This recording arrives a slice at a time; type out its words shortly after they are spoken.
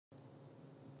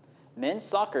Men's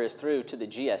soccer is through to the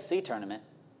GSC tournament.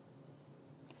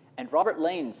 And Robert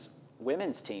Lane's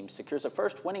women's team secures a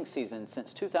first winning season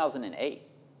since 2008.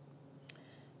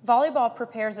 Volleyball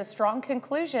prepares a strong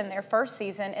conclusion their first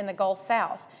season in the Gulf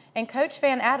South, and Coach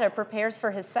Van Atta prepares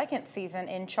for his second season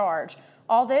in charge.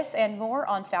 All this and more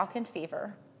on Falcon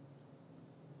Fever.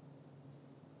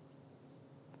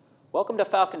 Welcome to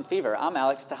Falcon Fever. I'm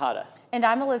Alex Tejada. And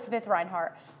I'm Elizabeth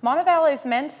Reinhart. Montevallo's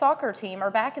men's soccer team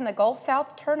are back in the Gulf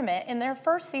South tournament in their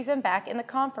first season back in the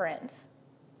conference.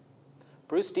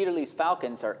 Bruce Dieterle's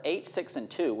Falcons are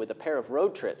 8-6-2 with a pair of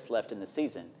road trips left in the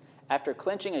season. After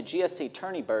clinching a GSC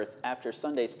tourney berth after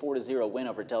Sunday's 4-0 win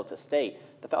over Delta State,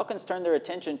 the Falcons turned their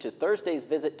attention to Thursday's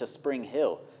visit to Spring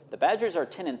Hill. The Badgers are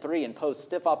 10-3 and pose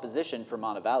stiff opposition for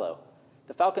Montevallo.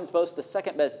 The Falcons boast the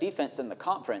second-best defense in the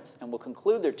conference and will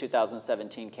conclude their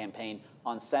 2017 campaign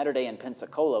on Saturday in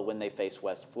Pensacola when they face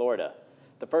West Florida.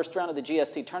 The first round of the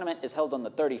GSC tournament is held on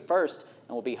the 31st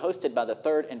and will be hosted by the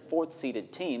 3rd and 4th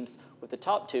seeded teams, with the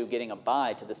top two getting a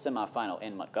bye to the semifinal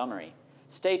in Montgomery.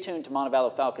 Stay tuned to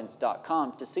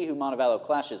MontevaloFalcons.com to see who Montevallo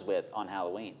clashes with on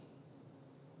Halloween.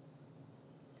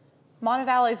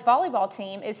 Montevallo's volleyball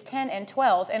team is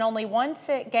 10-12 and only one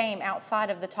sick game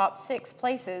outside of the top 6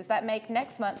 places that make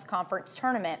next month's conference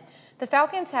tournament. The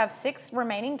Falcons have 6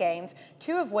 remaining games,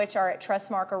 2 of which are at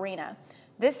Trustmark Arena.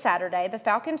 This Saturday, the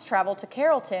Falcons travel to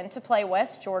Carrollton to play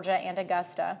West Georgia and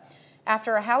Augusta.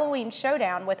 After a Halloween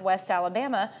showdown with West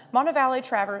Alabama, Montevallo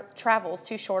travels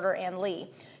to Shorter and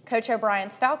Lee. Coach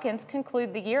O'Brien's Falcons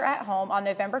conclude the year at home on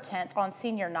November 10th on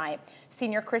senior night.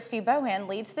 Senior Christy Bohan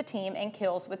leads the team in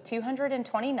kills with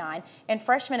 229, and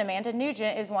freshman Amanda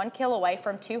Nugent is 1 kill away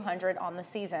from 200 on the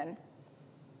season.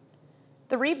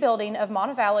 The rebuilding of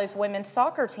Montevallo's women's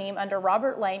soccer team under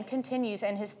Robert Lane continues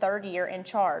in his 3rd year in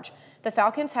charge. The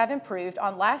Falcons have improved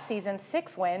on last season's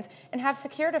 6 wins and have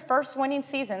secured a first winning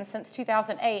season since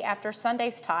 2008 after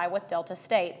Sunday's tie with Delta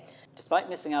State. Despite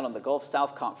missing out on the Gulf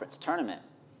South Conference tournament,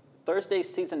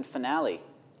 Thursday's season finale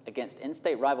against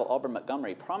in-state rival Auburn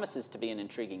Montgomery promises to be an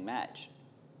intriguing match.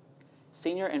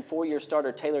 Senior and 4-year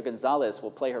starter Taylor Gonzalez will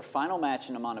play her final match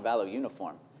in a Montevallo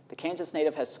uniform. The Kansas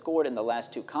native has scored in the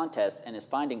last 2 contests and is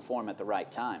finding form at the right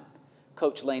time.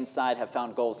 Coach Lane's side have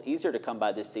found goals easier to come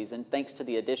by this season thanks to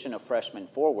the addition of freshman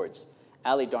forwards.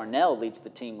 Allie Darnell leads the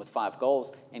team with 5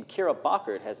 goals, and Kira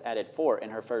Bockert has added 4 in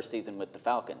her first season with the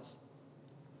Falcons.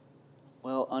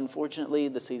 Well, unfortunately,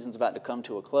 the season's about to come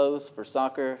to a close for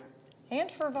soccer. And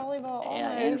for volleyball, almost.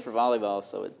 Yeah, and for volleyball,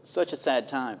 so it's such a sad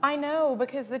time. I know,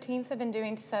 because the teams have been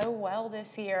doing so well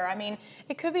this year. I mean,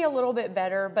 it could be a little bit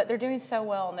better, but they're doing so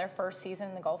well in their first season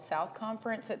in the Gulf South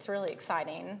Conference. It's really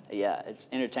exciting. Yeah, it's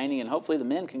entertaining, and hopefully the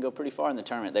men can go pretty far in the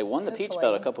tournament. They won the Peach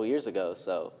Belt a couple years ago,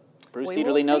 so Bruce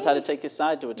Dieterle knows how to take his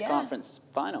side to its conference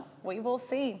final. We will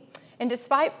see. And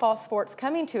despite fall sports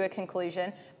coming to a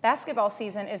conclusion, basketball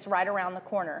season is right around the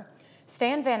corner.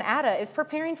 Stan Van Atta is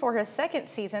preparing for his 2nd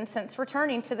season since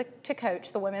returning to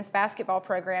coach the women's basketball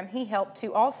program he helped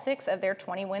to all 6 of their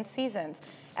 20-win seasons.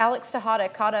 Alex Tejada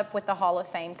caught up with the Hall of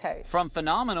Fame coach. From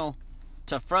phenomenal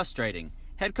to frustrating,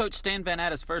 head coach Stan Van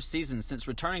Atta's first season since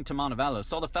returning to Montevallo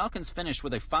saw the Falcons finish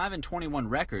with a 5-21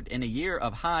 record in a year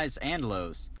of highs and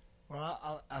lows.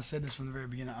 Well, I said this from the very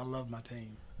beginning. I love my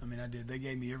team. I mean, I did. They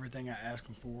gave me everything I asked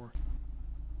them for.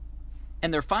 In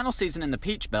their final season in the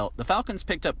Peach Belt, the Falcons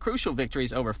picked up crucial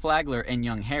victories over Flagler and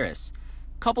Young Harris.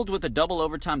 Coupled with a double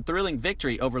overtime thrilling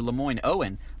victory over Lemoyne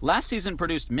Owen, last season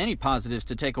produced many positives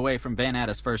to take away from Van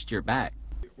Atta's first year back.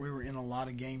 We were in a lot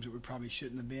of games that we probably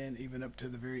shouldn't have been, even up to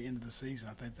the very end of the season.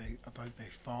 I thought they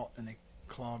fought and they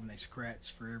clawed and they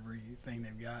scratched for everything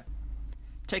they've got.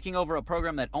 Taking over a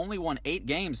program that only won 8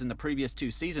 games in the previous 2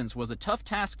 seasons was a tough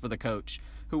task for the coach,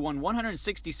 who won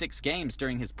 166 games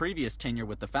during his previous tenure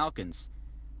with the Falcons.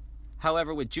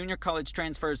 However, with junior college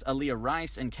transfers Aaliyah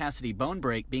Rice and Cassidy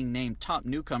Bonebreak being named top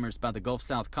newcomers by the Gulf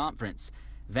South Conference,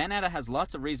 Van Atta has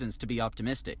lots of reasons to be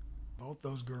optimistic. Both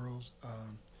those girls,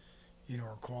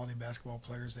 are quality basketball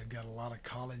players. They've got a lot of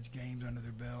college games under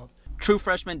their belt. True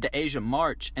freshmen DeAsia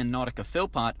March and Nautica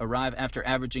Philpott arrive after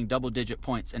averaging double-digit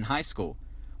points in high school.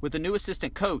 With a new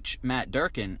assistant coach, Matt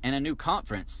Durkin, and a new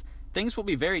conference, things will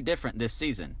be very different this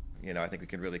season. I think we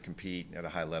can really compete at a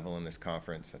high level in this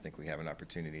conference. I think we have an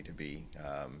opportunity to be,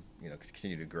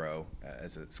 continue to grow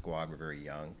as a squad. We're very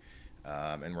young,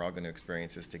 and we're all going to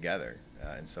experience this together.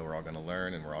 And so we're all going to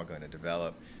learn, and we're all going to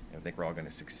develop, and I think we're all going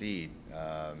to succeed,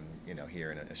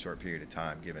 here in a short period of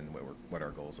time, given what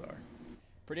our goals are.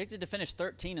 Predicted to finish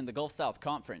 13 in the Gulf South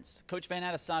Conference, Coach Van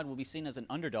Atta's side will be seen as an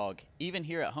underdog, even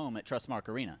here at home at Trustmark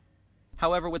Arena.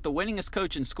 However, with the winningest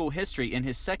coach in school history in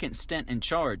his 2nd stint in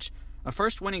charge, A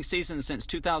first winning season since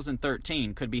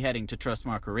 2013 could be heading to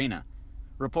Trustmark Arena.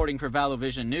 Reporting for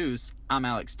ValoVision News, I'm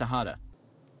Alex Tejada.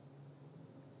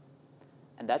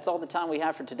 And that's all the time we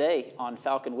have for today on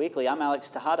Falcon Weekly. I'm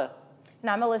Alex Tejada. And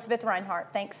I'm Elizabeth Reinhart.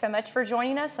 Thanks so much for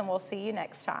joining us, and we'll see you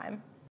next time.